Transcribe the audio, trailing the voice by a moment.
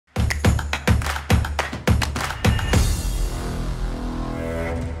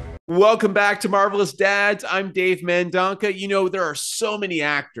Welcome back to Marvelous Dads. I'm Dave Mendonca. You know, there are so many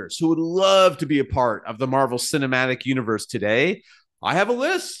actors who would love to be a part of the Marvel Cinematic Universe today. I have a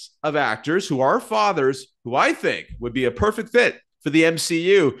list of actors who are fathers who I think would be a perfect fit for the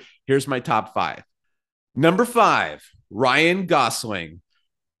MCU. Here's my top five. Number five, Ryan Gosling.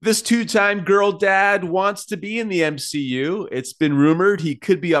 This two-time girl dad wants to be in the MCU. It's been rumored he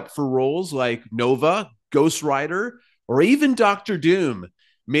could be up for roles like Nova, Ghost Rider, or even Doctor Doom.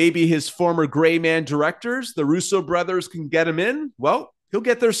 Maybe his former Gray Man directors, the Russo brothers, can get him in. Well, he'll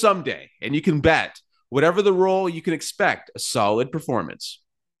get there someday, and you can bet, whatever the role, you can expect a solid performance.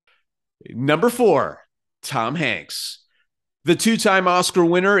 Number four, Tom Hanks. The two-time Oscar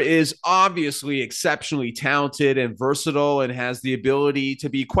winner is obviously exceptionally talented and versatile and has the ability to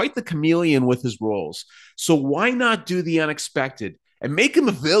be quite the chameleon with his roles. So why not do the unexpected and make him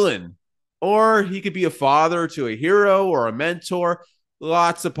a villain? Or he could be a father to a hero or a mentor.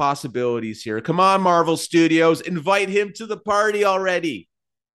 Lots of possibilities here. Come on, Marvel Studios, invite him to the party already.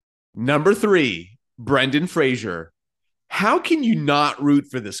 Number three, Brendan Fraser. How can you not root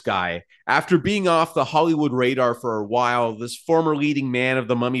for this guy? After being off the Hollywood radar for a while, this former leading man of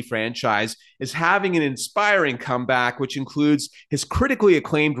the Mummy franchise is having an inspiring comeback, which includes his critically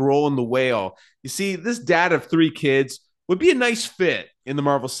acclaimed role in The Whale. You see, this dad of three kids would be a nice fit in the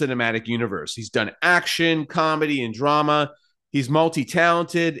Marvel Cinematic Universe. He's done action, comedy, and drama. He's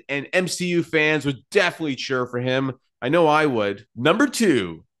multi-talented, and MCU fans would definitely cheer for him. I know I would. Number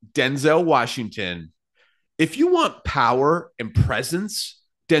two, Denzel Washington. If you want power and presence,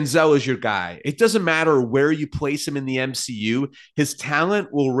 Denzel is your guy. It doesn't matter where you place him in the MCU. His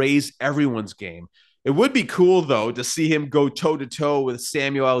talent will raise everyone's game. It would be cool, though, to see him go toe-to-toe with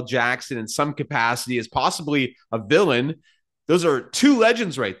Samuel L. Jackson in some capacity as possibly a villain. Those are two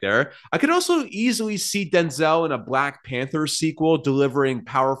legends right there. I could also easily see Denzel in a Black Panther sequel delivering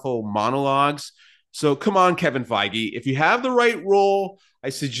powerful monologues. So come on, Kevin Feige. If you have the right role, I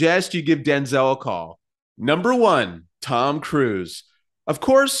suggest you give Denzel a call. Number one, Tom Cruise. Of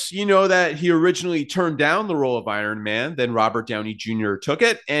course, you know that he originally turned down the role of Iron Man, then Robert Downey Jr. took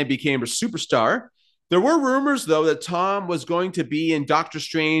it and became a superstar. There were rumors, though, that Tom was going to be in Doctor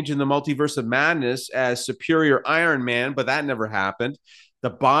Strange in the Multiverse of Madness as Superior Iron Man, but that never happened. The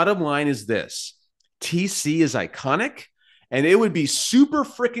bottom line is this: TC is iconic, and it would be super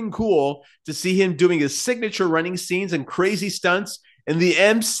freaking cool to see him doing his signature running scenes and crazy stunts in the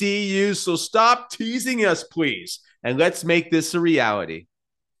MCU. So stop teasing us, please, and let's make this a reality.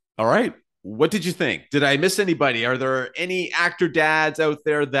 All right. What did you think? Did I miss anybody? Are there any actor dads out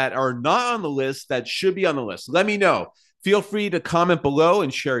there that are not on the list that should be on the list? Let me know. Feel free to comment below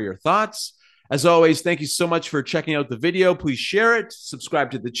and share your thoughts. As always, thank you so much for checking out the video. Please share it,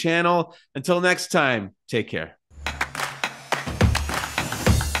 subscribe to the channel. Until next time, take care.